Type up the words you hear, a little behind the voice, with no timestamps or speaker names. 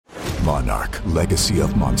Monarch, Legacy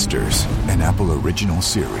of Monsters, an Apple original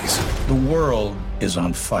series. The world is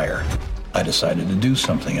on fire. I decided to do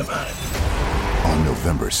something about it. On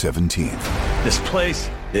November 17th. This place,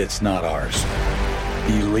 it's not ours.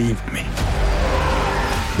 Believe me.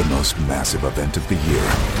 The most massive event of the year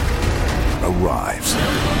arrives.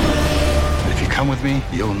 If you come with me,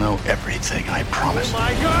 you'll know everything, I promise. Oh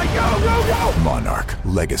my God, go! Monarch,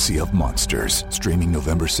 Legacy of Monsters. Streaming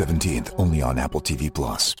November 17th, only on Apple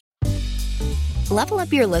TV+. Level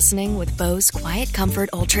up your listening with Bose Quiet Comfort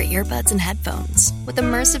Ultra earbuds and headphones. With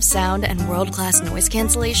immersive sound and world-class noise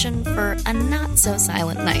cancellation for a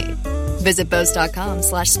not-so-silent night. Visit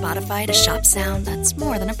Bose.com/Spotify to shop sound that's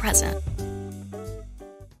more than a present.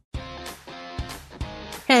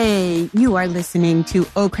 Hey, you are listening to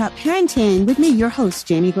Oh Crap Parenting with me, your host,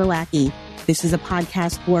 Jamie Growacki. This is a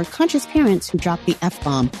podcast for conscious parents who drop the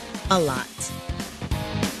F-bomb a lot.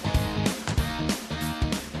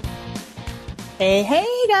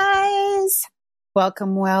 Hey, guys.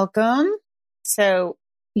 Welcome. So,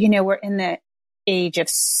 we're in the age of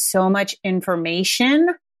so much information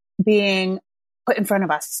being put in front of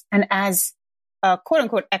us. And as a quote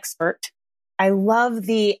unquote expert, I love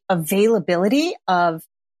the availability of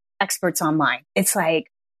experts online. It's like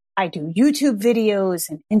I do YouTube videos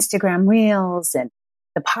and Instagram reels, and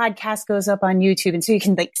the podcast goes up on YouTube. And so you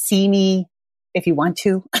can see me if you want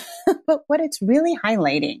to. But what it's really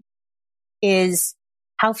highlighting is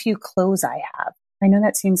how few clothes I have. I know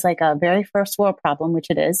that seems like a very first world problem, which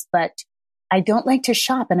it is, but I don't like to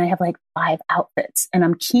shop, and I have 5 outfits, and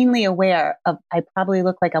I'm keenly aware of I probably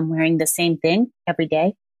look like I'm wearing the same thing every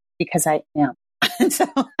day because I am. And so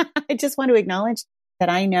I just want to acknowledge that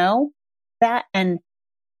I know that, and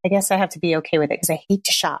I guess I have to be okay with it because I hate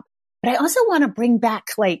to shop. But I also want to bring back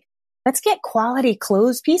let's get quality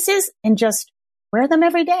clothes pieces and just wear them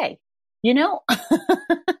every day.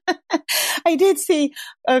 I did see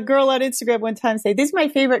a girl on Instagram one time say, "This is my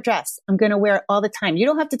favorite dress. I'm going to wear it all the time. You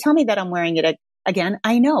don't have to tell me that I'm wearing it again.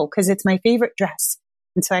 I know because it's my favorite dress."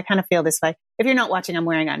 And so I kind of feel this way. If you're not watching, I'm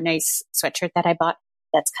wearing a nice sweatshirt that I bought.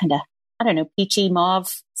 That's kind of, I don't know, peachy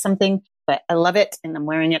mauve something, but I love it and I'm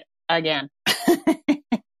wearing it again.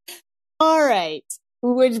 All right.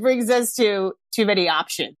 Which brings us to too many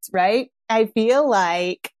options, right? I feel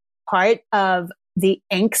like part of the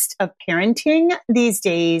angst of parenting these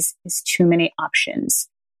days is too many options.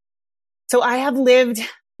 So I have lived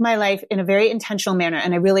my life in a very intentional manner.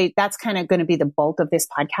 And that's kind of going to be the bulk of this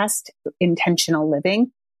podcast, intentional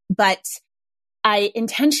living. But I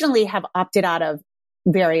intentionally have opted out of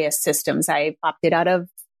various systems. I opted out of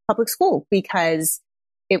public school because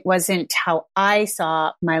it wasn't how I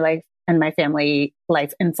saw my life and my family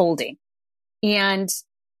life unfolding. And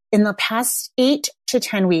in the past 8 to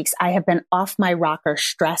 10 weeks, I have been off my rocker,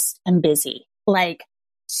 stressed and busy,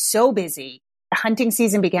 so busy. The hunting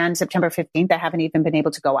season began September 15th. I haven't even been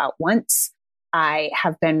able to go out once. I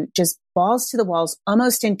have been just balls to the walls,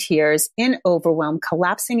 almost in tears, in overwhelm,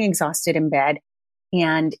 collapsing, exhausted in bed.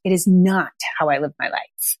 And it is not how I live my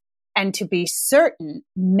life. And to be certain,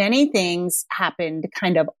 many things happened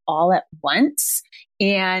kind of all at once.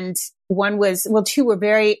 And two were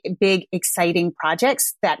very big, exciting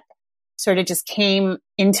projects that sort of just came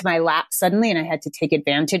into my lap suddenly and I had to take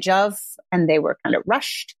advantage of, and they were kind of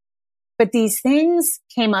rushed. But these things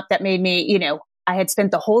came up that made me, I had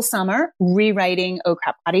spent the whole summer rewriting Oh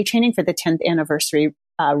Crap Potty Training for the 10th anniversary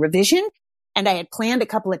revision. And I had planned a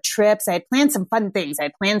couple of trips. I had planned some fun things. I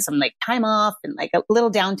had planned some time off and a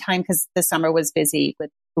little downtime because the summer was busy with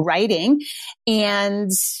writing.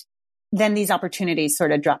 And then these opportunities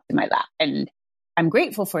sort of dropped in my lap, and I'm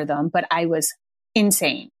grateful for them, but I was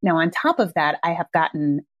insane. Now, on top of that, I have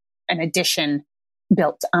gotten an addition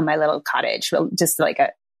built on my little cottage, just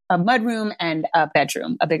a mudroom and a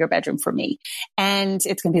bedroom, a bigger bedroom for me. And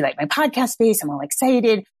it's going to be my podcast space. I'm all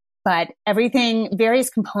excited, but various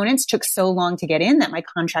components took so long to get in that my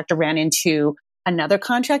contractor ran into another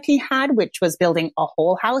contract he had, which was building a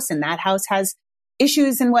whole house, and that house has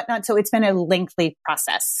issues and whatnot. So it's been a lengthy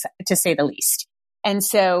process, to say the least. And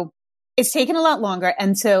so it's taken a lot longer.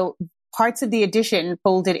 And so parts of the addition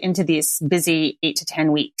folded into these busy 8 to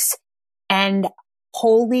 10 weeks. And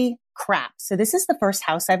holy crap. So this is the first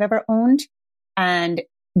house I've ever owned. And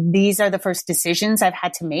these are the first decisions I've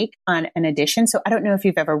had to make on an addition. So I don't know if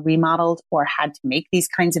you've ever remodeled or had to make these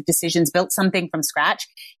kinds of decisions, built something from scratch.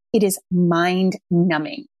 It is mind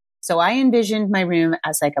numbing. So I envisioned my room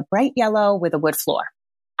as a bright yellow with a wood floor.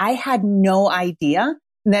 I had no idea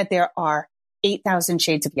that there are 8,000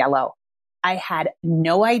 shades of yellow. I had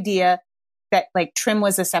no idea that trim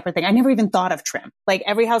was a separate thing. I never even thought of trim.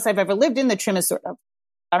 Every house I've ever lived in, the trim is sort of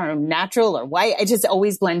I don't know, natural or white. It just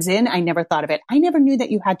always blends in. I never thought of it. I never knew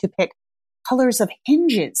that you had to pick colors of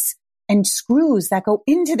hinges and screws that go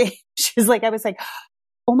into the hinges. Like I was like,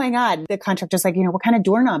 oh my God, the contractor's like, what kind of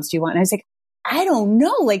doorknobs do you want? And I was like, I don't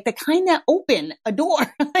know, like the kind that open a door.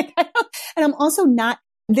 Like, and I'm also not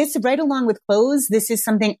this right along with clothes. This is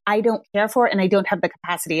something I don't care for and I don't have the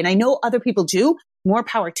capacity. And I know other people do. More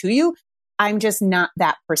power to you. I'm just not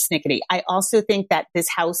that persnickety. I also think that this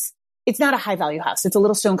house, it's not a high value house. It's a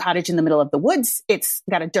little stone cottage in the middle of the woods. It's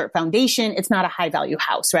got a dirt foundation. It's not a high value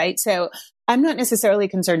house, right? So I'm not necessarily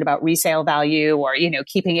concerned about resale value or,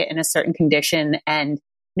 keeping it in a certain condition and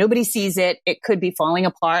nobody sees it. It could be falling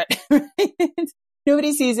apart.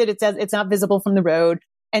 Nobody sees it. It's not visible from the road.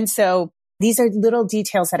 And so these are little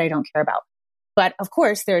details that I don't care about. But of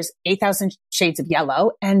course, there's 8,000 shades of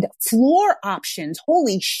yellow and floor options.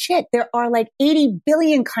 Holy shit. There are like 80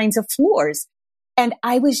 billion kinds of floors. And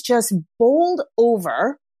I was just bowled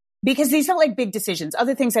over because these felt like big decisions.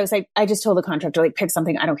 Other things I was like, I just told the contractor, like, pick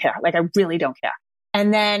something. I don't care. Like, I really don't care.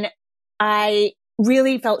 And then I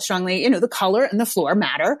really felt strongly, the color and the floor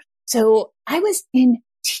matter. So I was in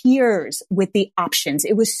tears with the options.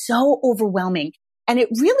 It was so overwhelming. And it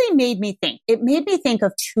really made me think. It made me think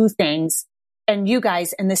of two things, and you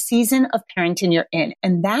guys, and the season of parenting you're in.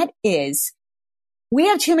 And that is, we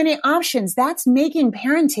have too many options. That's making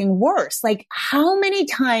parenting worse. Like, how many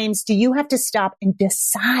times do you have to stop and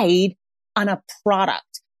decide on a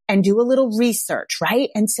product and do a little research, right?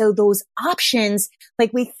 And so those options,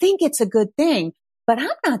 like, we think it's a good thing, but I'm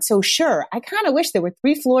not so sure. I kind of wish there were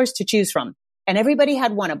 3 floors to choose from and everybody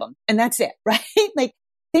had one of them and that's it, right? Like,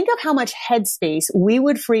 think of how much headspace we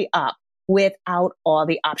would free up without all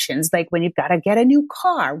the options. Like when you've got to get a new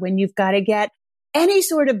car, when you've got to get any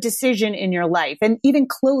sort of decision in your life, and even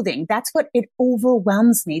clothing. That's what it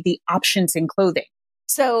overwhelms me, the options in clothing.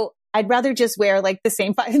 So I'd rather just wear like the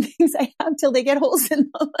same 5 things I have till they get holes in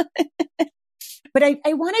them. But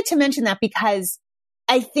I wanted to mention that because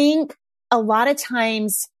I think a lot of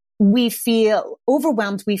times we feel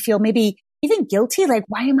overwhelmed. We feel maybe even guilty. Like,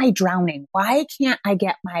 why am I drowning? Why can't I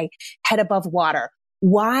get my head above water?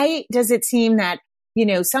 Why does it seem that,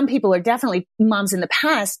 some people are definitely moms in the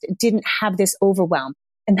past didn't have this overwhelm.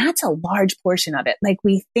 And that's a large portion of it. Like,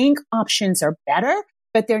 we think options are better,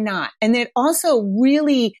 but they're not. And it also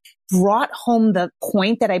really brought home the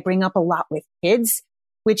point that I bring up a lot with kids,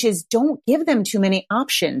 which is don't give them too many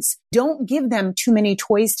options. Don't give them too many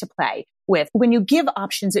toys to play with. When you give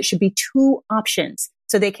options, it should be 2 options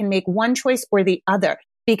so they can make one choice or the other,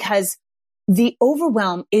 because the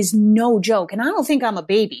overwhelm is no joke. And I don't think I'm a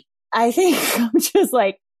baby. I think I'm just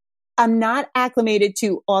like, I'm not acclimated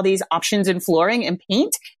to all these options in flooring and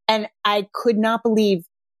paint. And I could not believe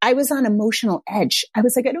I was on emotional edge. I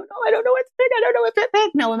was like, I don't know what to pick. I don't know what to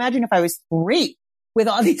pick. Now imagine if I was 3 with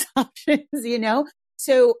all these options,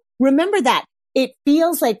 So remember that it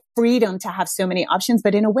feels like freedom to have so many options,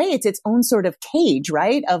 but in a way it's its own sort of cage,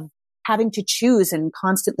 right? Of having to choose and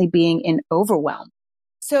constantly being in overwhelm.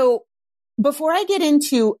 So before I get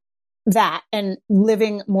into that and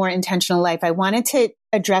living more intentional life, I wanted to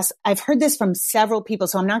address, I've heard this from several people,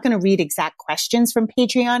 so I'm not going to read exact questions from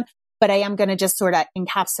Patreon, but I am going to just sort of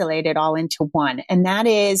encapsulate it all into one. And that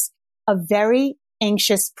is a very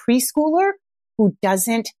anxious preschooler who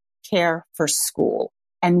doesn't care for school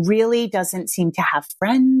and really doesn't seem to have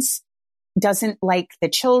friends, doesn't like the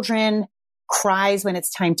children, cries when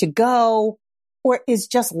it's time to go, or is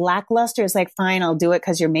just lackluster. Is like, fine, I'll do it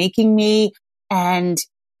because you're making me. And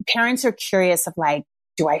parents are curious of like,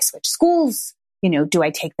 do I switch schools? Do I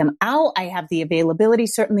take them out? I have the availability.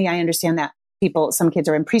 Certainly, I understand that some kids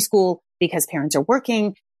are in preschool because parents are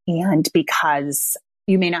working and because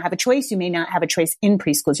you may not have a choice. You may not have a choice in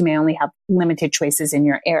preschools. You may only have limited choices in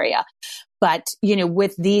your area. But,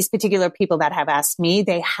 with these particular people that have asked me,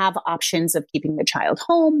 they have options of keeping the child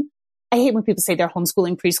home. I hate when people say they're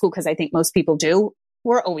homeschooling preschool because I think most people do.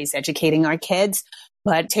 We're always educating our kids,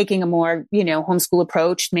 but taking a more, homeschool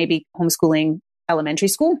approach, maybe homeschooling elementary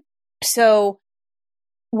school. So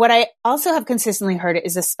what I also have consistently heard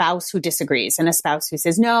is a spouse who disagrees and a spouse who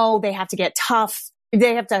says, no, they have to get tough.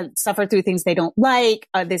 They have to suffer through things they don't like.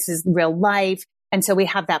 This is real life. And so we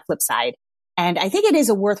have that flip side. And I think it is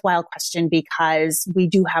a worthwhile question because we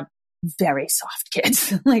do have very soft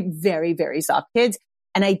kids, like very, very soft kids.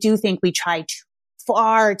 And I do think we try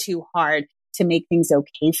far too hard to make things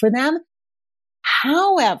okay for them.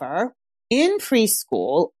 However, in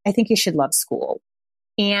preschool, I think you should love school.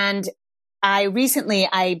 And I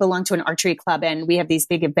belong to an archery club and we have these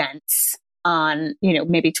big events on,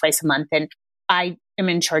 maybe twice a month. And I am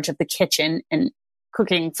in charge of the kitchen and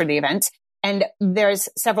cooking for the event. And there's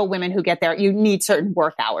several women who get there. You need certain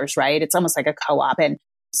work hours, right? It's almost like a co-op, and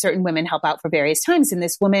certain women help out for various times. And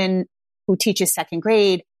this woman who teaches second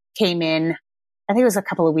grade came in, I think it was a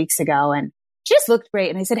couple of weeks ago, and she just looked great.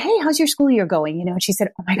 And I said, hey, how's your school year going? And she said,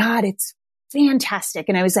 oh my God, it's fantastic.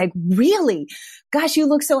 And I was like, really? Gosh, you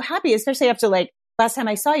look so happy, especially after last time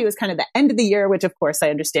I saw you was kind of the end of the year, which of course I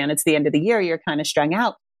understand it's the end of the year. You're kind of strung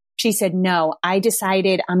out. She said, no, I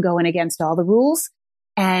decided I'm going against all the rules.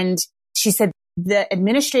 And she said, the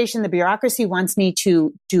administration, the bureaucracy wants me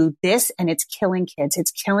to do this, and it's killing kids.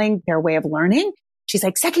 It's killing their way of learning. She's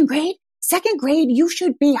like, second grade, you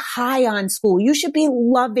should be high on school. You should be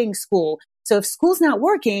loving school. So if school's not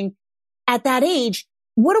working at that age,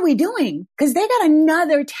 what are we doing? Because they got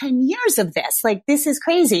another 10 years of this. This is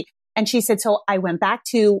crazy. And she said, so I went back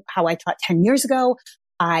to how I taught 10 years ago.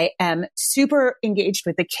 I am super engaged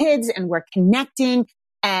with the kids, and we're connecting,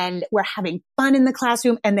 and we're having fun in the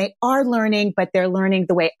classroom, and they are learning, but they're learning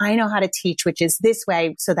the way I know how to teach, which is this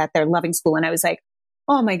way, so that they're loving school. And I was like,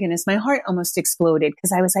 oh my goodness, my heart almost exploded,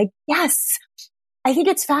 because I was like, yes, I think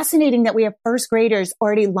it's fascinating that we have first graders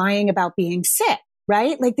already lying about being sick,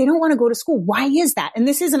 right? They don't want to go to school. Why is that? And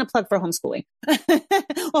this isn't a plug for homeschooling,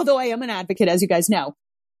 although I am an advocate, as you guys know.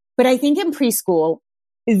 But I think in preschool,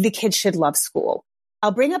 the kids should love school.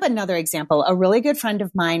 I'll bring up another example. A really good friend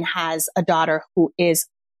of mine has a daughter who is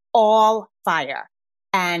all fire.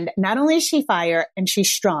 And not only is she fire, and she's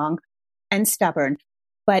strong and stubborn,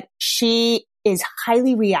 but she is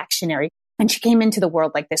highly reactionary. And she came into the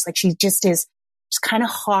world like this. She just is kind of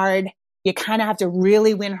hard. You kind of have to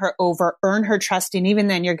really win her over, earn her trust. And even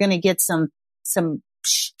then you're going to get some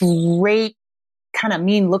straight kind of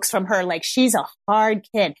mean looks from her. She's a hard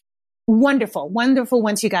kid. Wonderful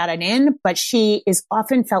once you got it in, but she is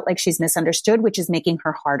often felt like she's misunderstood, which is making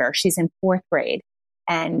her harder. She's in fourth grade,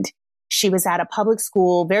 and she was at a public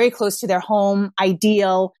school very close to their home,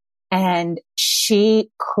 ideal, and she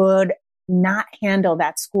could not handle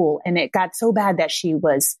that school. And it got so bad that she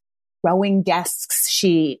was rowing desks.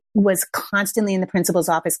 She was constantly in the principal's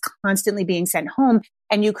office, constantly being sent home.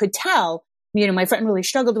 And you could tell, my friend really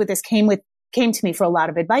struggled with this, came to me for a lot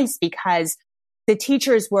of advice, because the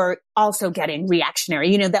teachers were also getting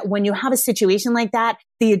reactionary. That when you have a situation like that,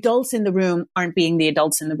 the adults in the room aren't being the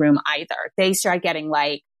adults in the room either. They start getting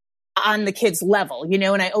on the kids' level,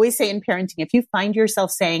 and I always say in parenting, if you find yourself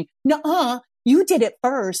saying, nuh-uh, you did it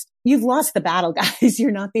first, you've lost the battle, guys.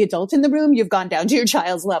 You're not the adult in the room. You've gone down to your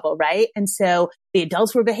child's level, right? And so the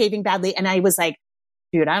adults were behaving badly. And I was like,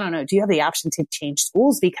 dude, I don't know. Do you have the option to change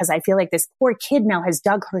schools? Because I feel like this poor kid now has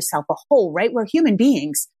dug herself a hole, right? We're human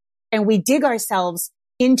beings, and we dig ourselves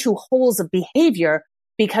into holes of behavior,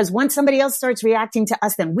 because once somebody else starts reacting to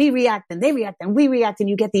us, then we react, then they react, then we react, and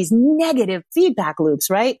you get these negative feedback loops,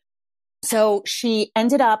 right? So she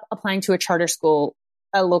ended up applying to a charter school,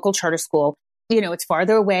 a local charter school. It's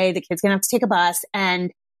farther away. The kid's going to have to take a bus, and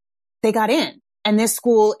they got in. And this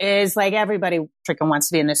school is everybody freaking wants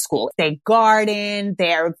to be in this school. They garden,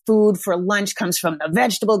 their food for lunch comes from the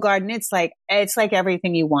vegetable garden. It's like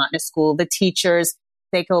everything you want in a school. The teachers,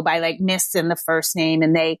 they go by Miss in the first name,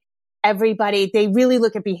 and they really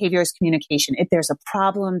look at behavior as communication. If there's a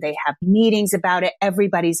problem, they have meetings about it.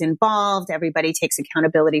 Everybody's involved. Everybody takes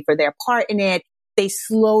accountability for their part in it. They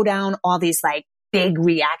slow down all these big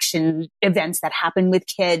reaction events that happen with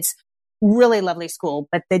kids. Really lovely school.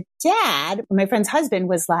 But the dad, my friend's husband,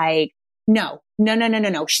 was like, no.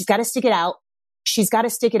 She's got to stick it out.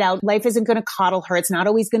 Life isn't going to coddle her. It's not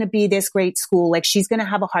always going to be this great school. She's going to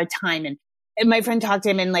have a hard time. And my friend talked to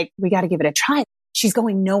him, and we got to give it a try. She's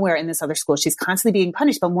going nowhere in this other school. She's constantly being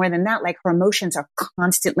punished. But more than that, her emotions are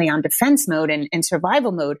constantly on defense mode and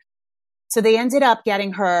survival mode. So they ended up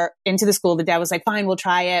getting her into the school. The dad was like, fine, we'll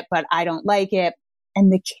try it, but I don't like it. And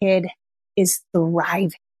the kid is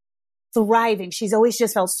thriving. She's always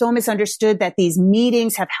just felt so misunderstood, that these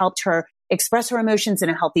meetings have helped her express her emotions in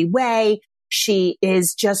a healthy way. She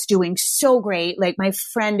is just doing so great. My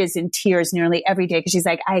friend is in tears nearly every day, because she's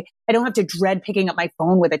like, I don't have to dread picking up my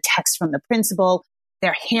phone with a text from the principal.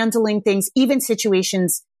 They're handling things, even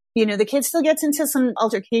situations, the kid still gets into some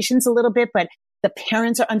altercations a little bit, but the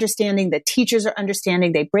parents are understanding, the teachers are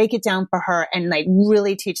understanding. They break it down for her and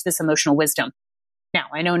really teach this emotional wisdom. Now,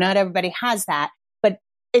 I know not everybody has that, but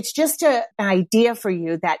it's just an idea for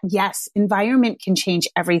you that yes, environment can change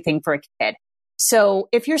everything for a kid. So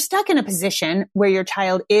if you're stuck in a position where your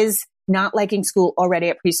child is not liking school already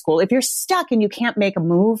at preschool, if you're stuck and you can't make a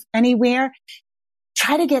move anywhere,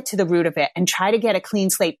 try to get to the root of it and try to get a clean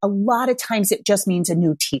slate. A lot of times it just means a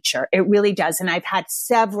new teacher. It really does. And I've had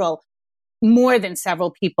several more than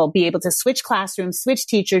several people be able to switch classrooms, switch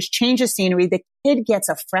teachers, change the scenery. The kid gets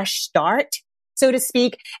a fresh start, so to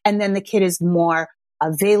speak, and then the kid is more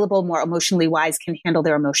available, more emotionally wise, can handle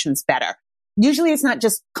their emotions better. Usually it's not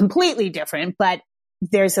just completely different, but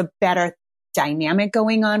there's a better dynamic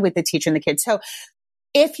going on with the teacher and the kid. So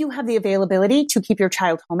if you have the availability to keep your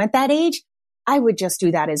child home at that age, I would just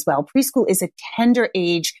do that as well. Preschool is a tender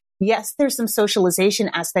age. Yes, there's some socialization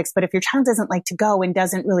aspects, but if your child doesn't like to go and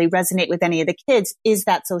doesn't really resonate with any of the kids, is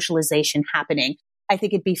that socialization happening? I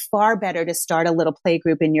think it'd be far better to start a little play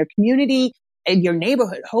group in your community, in your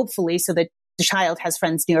neighborhood, hopefully, so that the child has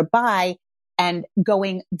friends nearby and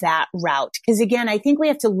going that route. Because again, I think we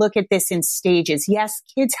have to look at this in stages. Yes,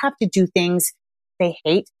 kids have to do things they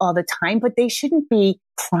hate all the time, but they shouldn't be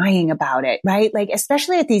crying about it, right? Like,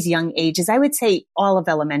 especially at these young ages, I would say all of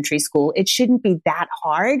elementary school, it shouldn't be that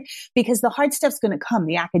hard because the hard stuff's going to come.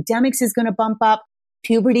 The academics is going to bump up.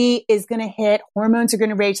 Puberty is going to hit. Hormones are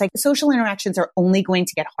going to rage. Like, social interactions are only going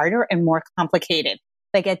to get harder and more complicated.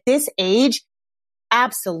 Like, at this age,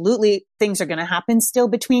 absolutely things are going to happen still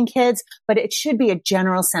between kids, but it should be a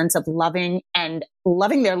general sense of loving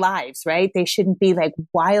their lives, right? They shouldn't be like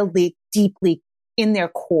wildly, deeply in their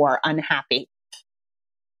core unhappy.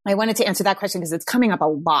 I wanted to answer that question because it's coming up a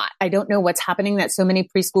lot. I don't know what's happening that so many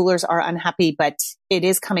preschoolers are unhappy, but it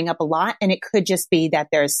is coming up a lot. And it could just be that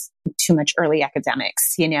there's too much early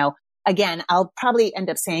academics. Again, I'll probably end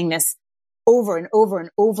up saying this over and over and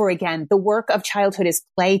over again. The work of childhood is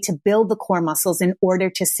play to build the core muscles in order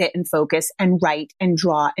to sit and focus and write and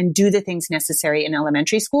draw and do the things necessary in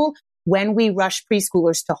elementary school. When we rush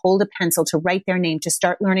preschoolers to hold a pencil, to write their name, to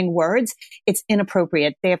start learning words, it's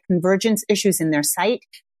inappropriate. They have convergence issues in their sight.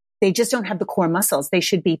 They just don't have the core muscles. They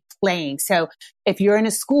should be playing. So if you're in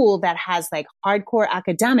a school that has like hardcore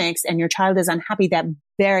academics and your child is unhappy, that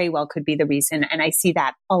very well could be the reason. And I see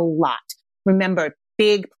that a lot. Remember,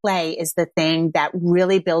 big play is the thing that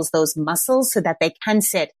really builds those muscles so that they can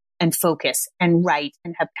sit and focus and write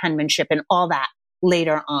and have penmanship and all that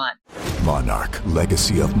later on. Monarch,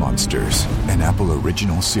 Legacy of Monsters, an Apple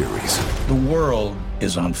original series. The world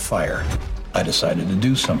is on fire. I decided to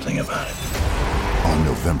do something about it. On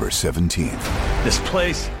November 17th. This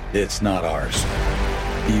place, it's not ours.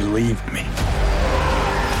 Believe me.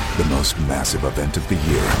 The most massive event of the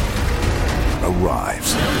year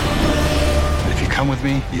arrives. If you come with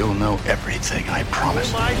me, you'll know everything, I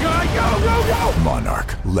promise. Oh my God, go!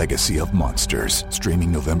 Monarch, Legacy of Monsters.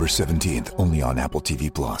 Streaming November 17th, only on Apple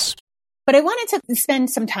TV+. But I wanted to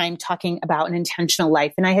spend some time talking about an intentional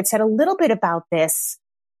life. And I had said a little bit about this,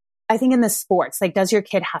 I think, in the sports. Like, does your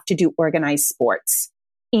kid have to do organized sports?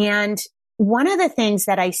 And one of the things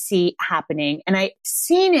that I see happening, and I've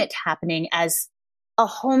seen it happening as a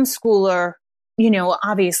homeschooler,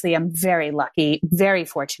 obviously I'm very lucky, very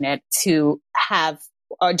fortunate to have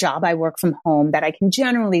a job. I work from home that I can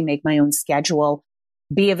generally make my own schedule,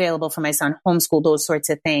 be available for my son, homeschool, those sorts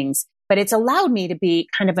of things. But it's allowed me to be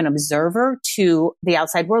kind of an observer to the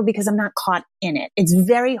outside world because I'm not caught in it. It's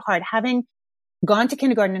very hard, having gone to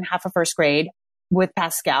kindergarten and half of first grade with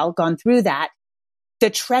Pascal, gone through that. The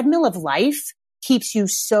treadmill of life keeps you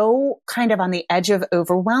so kind of on the edge of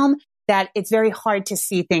overwhelm that it's very hard to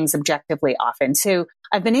see things objectively often. So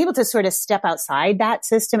I've been able to sort of step outside that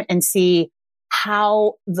system and see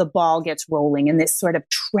how the ball gets rolling in this sort of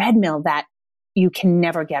treadmill that you can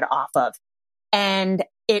never get off of. And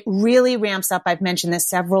it really ramps up. I've mentioned this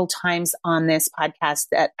several times on this podcast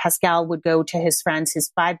that Pascal would go to his friends.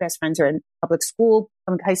 His 5 best friends are in public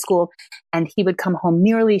high school, and he would come home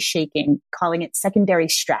nearly shaking, calling it secondary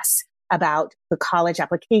stress about the college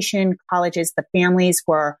application, colleges, the families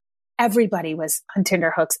were, everybody was on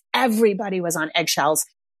tenterhooks. Everybody was on eggshells,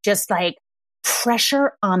 just like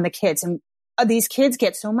pressure on the kids. And these kids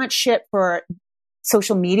get so much shit for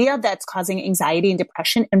social media that's causing anxiety and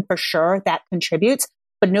depression. And for sure that contributes.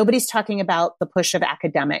 But nobody's talking about the push of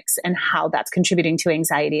academics and how that's contributing to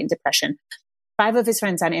anxiety and depression. 5 of his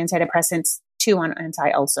friends on antidepressants, 2 on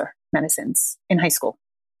anti-ulcer medicines in high school.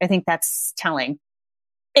 I think that's telling.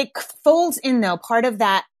 It folds in, though, part of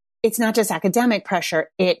that. It's not just academic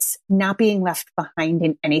pressure. It's not being left behind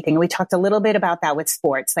in anything. We talked a little bit about that with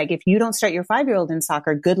sports. Like, if you don't start your 5-year-old in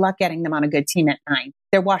soccer, good luck getting them on a good team at 9.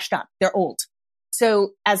 They're washed up. They're old.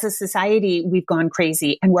 So as a society, we've gone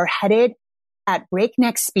crazy and we're headed at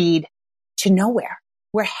breakneck speed to nowhere.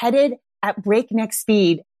 We're headed at breakneck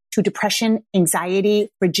speed to depression, anxiety,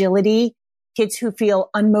 fragility, kids who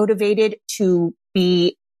feel unmotivated to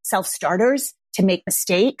be self-starters, to make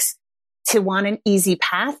mistakes, to want an easy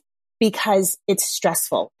path because it's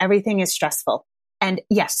stressful. Everything is stressful. And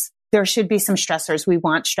yes, there should be some stressors. We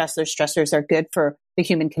want stressors. Stressors are good for the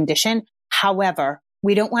human condition. However,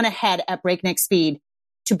 we don't want to head at breakneck speed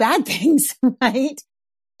to bad things, right?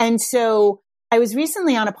 And so I was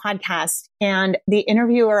recently on a podcast and the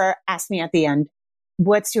interviewer asked me at the end,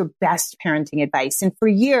 what's your best parenting advice? And for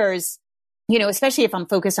years, especially if I'm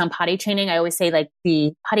focused on potty training, I always say like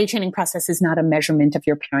the potty training process is not a measurement of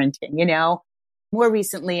your parenting, More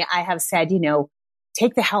recently, I have said,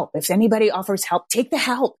 take the help. If anybody offers help, take the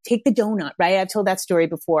help, take the donut, right? I've told that story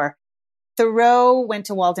before. Thoreau went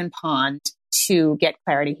to Walden Pond to get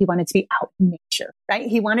clarity. He wanted to be out in nature, right?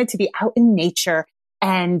 He wanted to be out in nature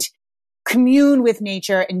and commune with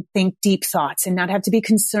nature and think deep thoughts and not have to be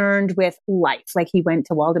concerned with life. Like he went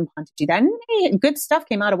to Walden Pond to do that. And good stuff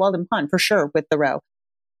came out of Walden Pond for sure with Thoreau.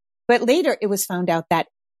 But later it was found out that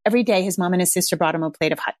every day his mom and his sister brought him a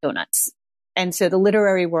plate of hot donuts. And so the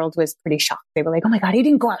literary world was pretty shocked. They were like, oh my God, he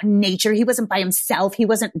didn't go out in nature. He wasn't by himself. He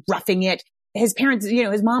wasn't roughing it. His parents,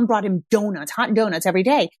 his mom brought him donuts, hot donuts every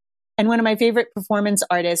day. And one of my favorite performance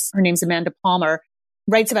artists, her name's Amanda Palmer,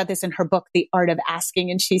 writes about this in her book, The Art of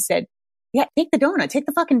Asking. And she said, yeah, take the donut, take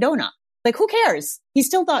the fucking donut. Like, who cares? He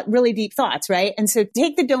still thought really deep thoughts, right? And so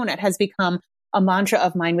take the donut has become a mantra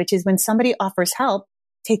of mine, which is when somebody offers help,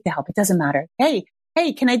 take the help. It doesn't matter. Hey,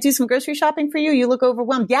 can I do some grocery shopping for you? You look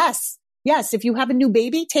overwhelmed. Yes. If you have a new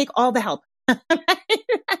baby, take all the help. If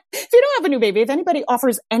you don't have a new baby, if anybody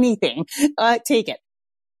offers anything, take it.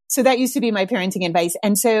 So that used to be my parenting advice.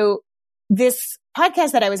 And so this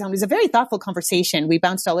podcast that I was on was a very thoughtful conversation. We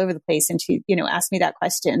bounced all over the place and she, asked me that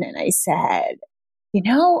question. And I said,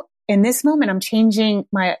 in this moment, I'm changing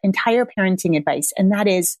my entire parenting advice. And that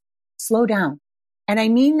is slow down. And I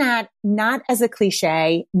mean that not as a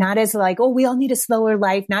cliche, not as like, oh, we all need a slower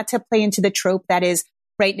life, not to play into the trope that is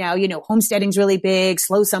right now, homesteading's really big,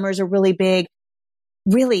 slow summers are really big.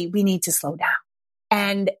 Really, we need to slow down.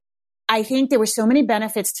 And I think there were so many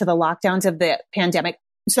benefits to the lockdowns of the pandemic,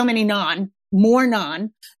 so many more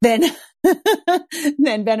non than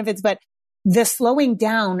benefits. But the slowing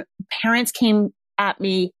down, parents came at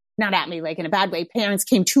me, not at me like in a bad way, parents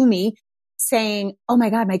came to me saying, oh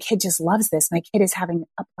my God, my kid just loves this. My kid is having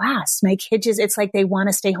a blast. My kid it's like they want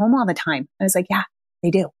to stay home all the time. I was like, yeah,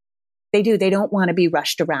 they do. They do. They don't want to be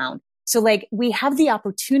rushed around. So like we have the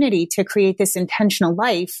opportunity to create this intentional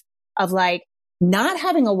life of like not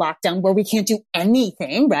having a lockdown where we can't do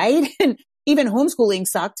anything, right? And even homeschooling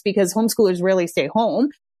sucked because homeschoolers rarely stay home,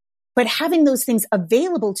 but having those things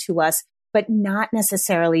available to us, but not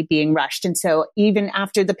necessarily being rushed. And so even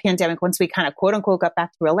after the pandemic, once we kind of quote unquote got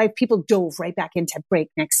back to real life, people dove right back into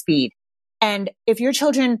breakneck speed. And if your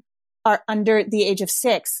children are under the age of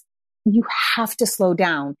 6, you have to slow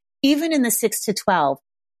down. Even in the 6 to 12,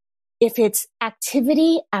 if it's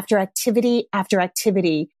activity after activity after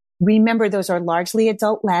activity, remember those are largely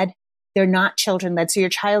adult-led. They're not children-led. So your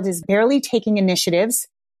child is barely taking initiatives.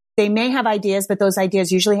 They may have ideas, but those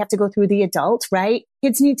ideas usually have to go through the adult, right?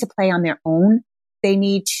 Kids need to play on their own. They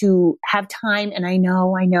need to have time. And I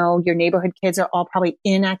know your neighborhood kids are all probably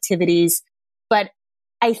in activities, but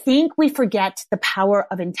I think we forget the power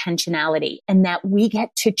of intentionality and that we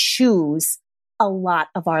get to choose a lot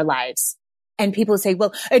of our lives. And people say,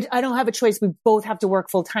 well, I don't have a choice. We both have to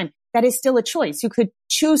work full time. That is still a choice. You could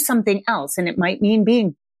choose something else. And it might mean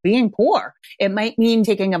being poor. It might mean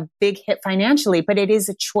taking a big hit financially, but it is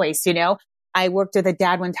a choice. I worked with a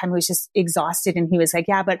dad one time who was just exhausted and he was like,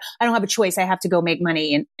 yeah, but I don't have a choice. I have to go make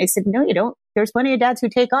money. And I said, no, you don't. There's plenty of dads who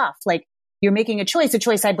take off. Like you're making a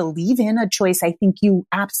choice I believe in, a choice I think you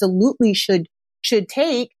absolutely should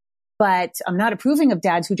take, but I'm not approving of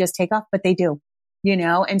dads who just take off, but they do.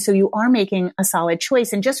 And so you are making a solid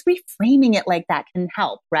choice and just reframing it like that can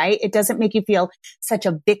help, right? It doesn't make you feel such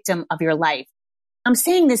a victim of your life. I'm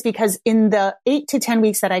saying this because in the 8 to 10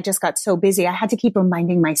 weeks that I just got so busy, I had to keep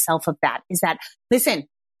reminding myself of that is that, listen,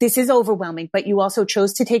 this is overwhelming, but you also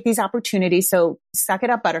chose to take these opportunities. So suck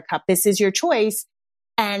it up, buttercup. This is your choice.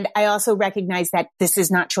 And I also recognize that this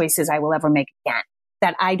is not choices I will ever make again,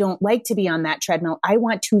 that I don't like to be on that treadmill. I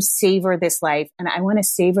want to savor this life and I want to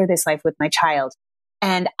savor this life with my child.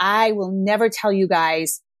 And I will never tell you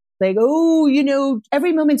guys like, oh,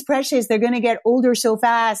 every moment's precious. They're going to get older so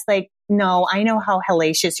fast. Like, no, I know how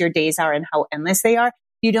hellacious your days are and how endless they are.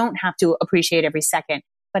 You don't have to appreciate every second.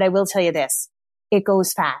 But I will tell you this, it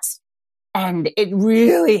goes fast. And it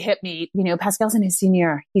really hit me. Pascal's in his senior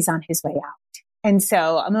year. He's on his way out. And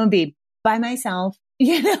so I'm going to be by myself,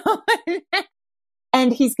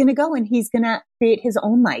 and he's going to go and he's going to create his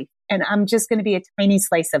own life. And I'm just going to be a tiny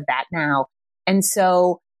slice of that now. And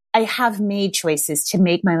so I have made choices to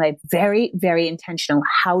make my life very, very intentional.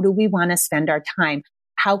 How do we want to spend our time?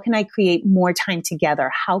 How can I create more time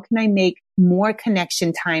together? How can I make more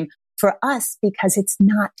connection time for us? Because it's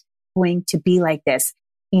not going to be like this.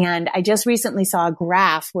 And I just recently saw a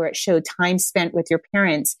graph where it showed time spent with your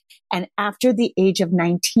parents. And after the age of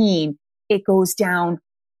 19, it goes down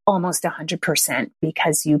almost 100%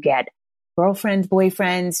 because you get girlfriends,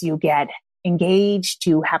 boyfriends, you get engaged,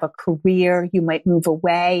 you have a career, you might move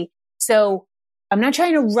away. So I'm not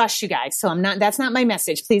trying to rush you guys. So that's not my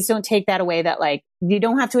message. Please don't take that away that like, you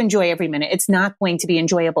don't have to enjoy every minute. It's not going to be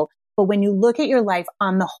enjoyable. But when you look at your life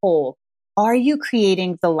on the whole, are you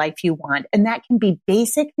creating the life you want? And that can be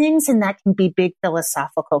basic things and that can be big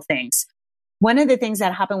philosophical things. One of the things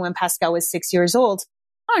that happened when Pascal was 6 years old,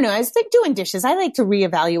 I don't know, I was like doing dishes. I like to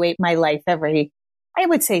reevaluate my life every, I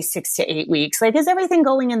would say 6 to 8 weeks. Like, is everything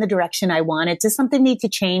going in the direction I want it? Does something need to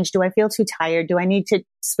change? Do I feel too tired? Do I need to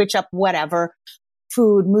switch up whatever?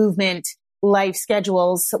 Food, movement, life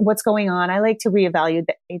schedules, what's going on? I like to reevaluate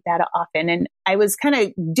that often. And I was kind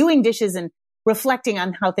of doing dishes and reflecting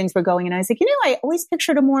on how things were going. And I was like, I always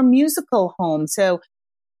pictured a more musical home. So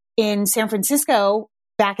in San Francisco,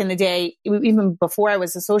 back in the day, even before I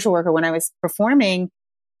was a social worker, when I was performing,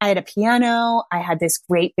 I had a piano. I had this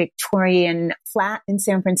great Victorian flat in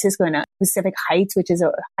San Francisco in Pacific Heights, which is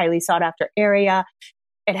a highly sought after area.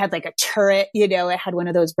 It had like a turret, it had one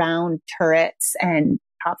of those round turrets and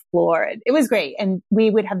top floor. It was great. And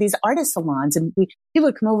we would have these artist salons and people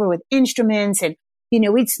would come over with instruments and,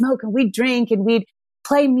 we'd smoke and we'd drink and we'd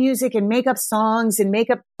play music and make up songs and make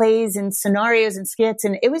up plays and scenarios and skits.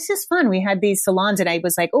 And it was just fun. We had these salons and I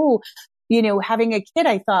was like, having a kid,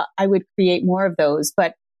 I thought I would create more of those,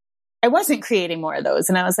 but I wasn't creating more of those.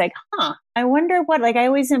 And I was like, I wonder what, I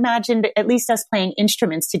always imagined at least us playing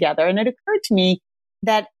instruments together. And it occurred to me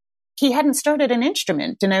that he hadn't started an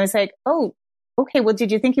instrument. And I was like, oh, okay, well,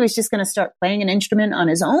 did you think he was just going to start playing an instrument on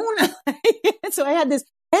his own? So I had this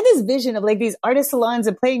vision of like these artist salons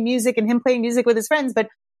and playing music and him playing music with his friends, but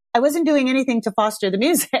I wasn't doing anything to foster the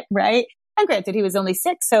music, right? And granted, he was only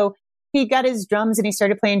 6. So he got his drums and he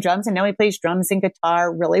started playing drums and now he plays drums and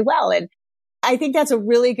guitar really well. And I think that's a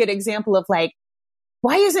really good example of like,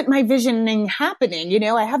 why isn't my visioning happening?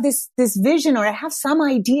 I have this vision or I have some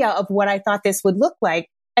idea of what I thought this would look like.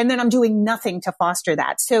 And then I'm doing nothing to foster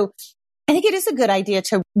that. So I think it is a good idea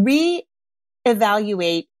to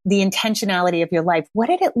reevaluate the intentionality of your life. What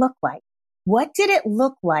did it look like? What did it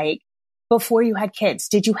look like before you had kids?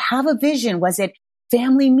 Did you have a vision? Was it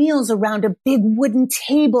family meals around a big wooden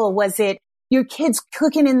table? Was it your kids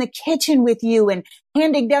cooking in the kitchen with you and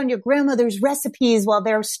handing down your grandmother's recipes while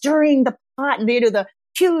they're stirring the pot and the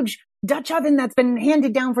huge Dutch oven that's been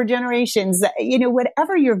handed down for generations?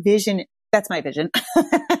 Whatever your vision, that's my vision.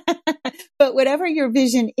 But whatever your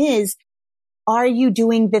vision is, are you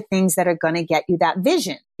doing the things that are going to get you that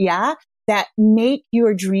vision? Yeah. That make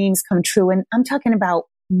your dreams come true. And I'm talking about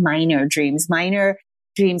minor dreams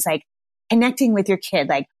like connecting with your kid.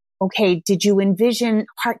 Like, okay, did you envision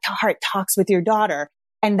heart to heart talks with your daughter?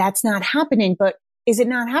 And that's not happening. But is it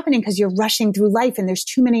not happening because you're rushing through life and there's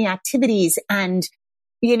too many activities and,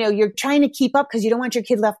 you're trying to keep up because you don't want your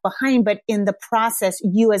kid left behind. But in the process,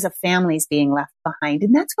 you as a family is being left behind.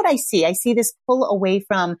 And that's what I see. I see this pull away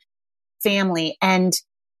from family. And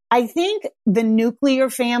I think the nuclear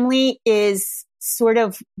family is sort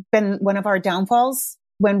of been one of our downfalls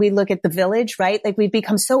when we look at the village, right? Like we've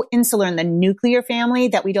become so insular in the nuclear family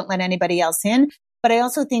that we don't let anybody else in. But I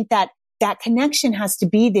also think that connection has to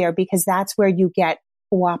be there because that's where you get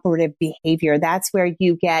cooperative behavior. That's where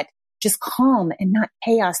you get just calm and not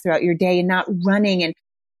chaos throughout your day and not running. And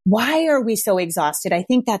why are we so exhausted? I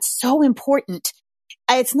think that's so important.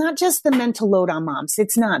 It's not just the mental load on moms.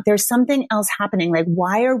 It's not. There's something else happening. Like,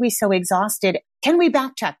 why are we so exhausted? Can we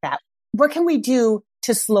backtrack that? What can we do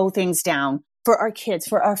to slow things down for our kids,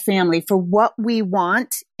 for our family, for what we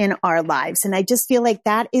want in our lives? And I just feel like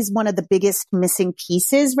that is one of the biggest missing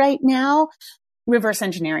pieces right now. Reverse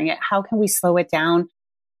engineering it. How can we slow it down?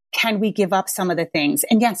 Can we give up some of the things?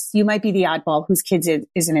 And yes, you might be the oddball whose kids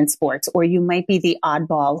isn't in sports, or you might be the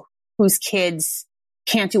oddball whose kids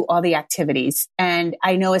can't do all the activities. And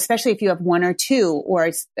I know, especially if you have one or two or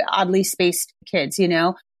it's oddly spaced kids,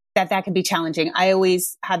 that can be challenging. I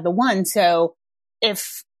always had the one. So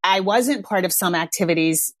if I wasn't part of some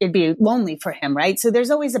activities, it'd be lonely for him, right? So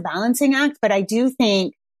there's always a balancing act, but I do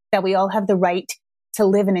think that we all have the right to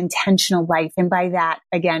live an intentional life. And by that,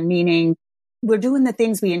 again, meaning we're doing the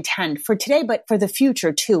things we intend for today, but for the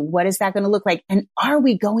future too. What is that going to look like? And are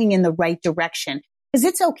we going in the right direction? Because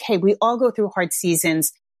it's okay. We all go through hard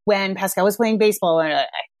seasons. When Pascal was playing baseball, and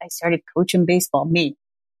I started coaching baseball,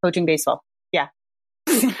 coaching baseball. Yeah.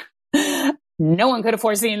 No one could have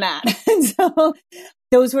foreseen that. So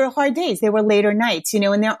those were hard days. They were later nights,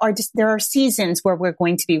 and there are seasons where we're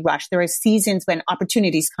going to be rushed. There are seasons when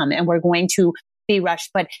opportunities come and we're going to be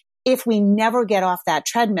rushed. But if we never get off that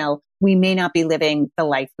treadmill, we may not be living the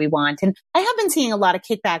life we want. And I have been seeing a lot of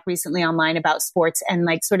kickback recently online about sports and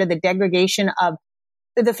like sort of the degradation of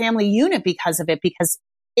the family unit because of it, because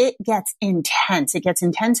it gets intense. It gets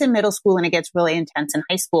intense in middle school and it gets really intense in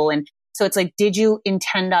high school. And so it's like, did you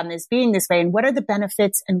intend on this being this way? And what are the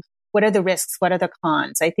benefits and what are the risks? What are the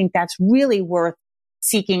cons? I think that's really worth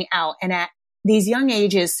seeking out. And at these young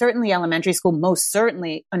ages, certainly elementary school, most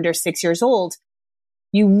certainly under 6 years old,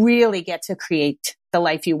 you really get to create the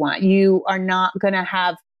life you want. You are not going to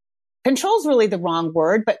have control's really the wrong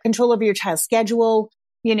word, but control over your child's schedule,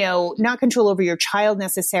 not control over your child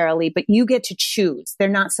necessarily, but you get to choose. They're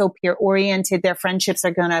not so peer oriented. Their friendships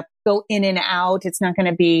are going to go in and out. They're not going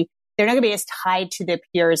to be as tied to their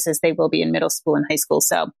peers as they will be in middle school and high school.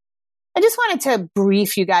 So I just wanted to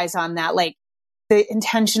brief you guys on that, like the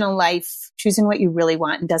intentional life, choosing what you really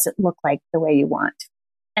want and does it look like the way you want.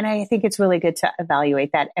 And I think it's really good to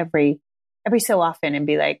evaluate that every so often and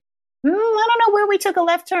be like, I don't know where we took a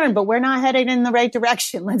left turn, but we're not headed in the right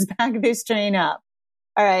direction. Let's back this train up.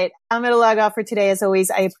 All right. I'm going to log off for today. As always,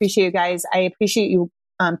 I appreciate you guys. I appreciate you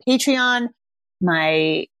on Patreon.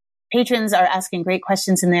 My patrons are asking great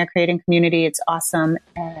questions in there, creating community. It's awesome.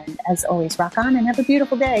 And as always, rock on and have a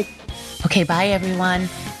beautiful day. Okay. Bye, everyone.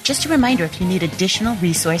 Just a reminder, if you need additional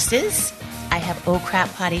resources, I have Oh Crap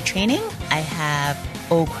Potty Training. I have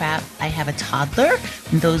Oh Crap, I Have a Toddler.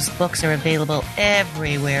 Those books are available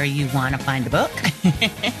everywhere you want to find a book.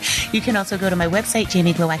 You can also go to my website,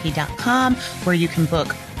 jamieglowacki.com, where you can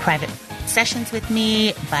book private sessions with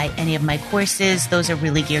me, buy any of my courses. Those are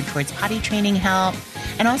really geared towards potty training help.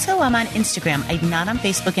 And also I'm on Instagram. I'm not on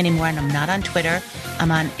Facebook anymore and I'm not on Twitter.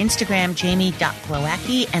 I'm on Instagram,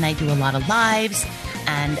 jamie.glowacki, and I do a lot of lives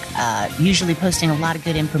and usually posting a lot of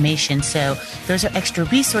good information. So those are extra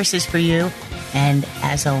resources for you. And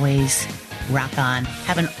as always, rock on.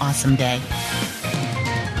 Have an awesome day.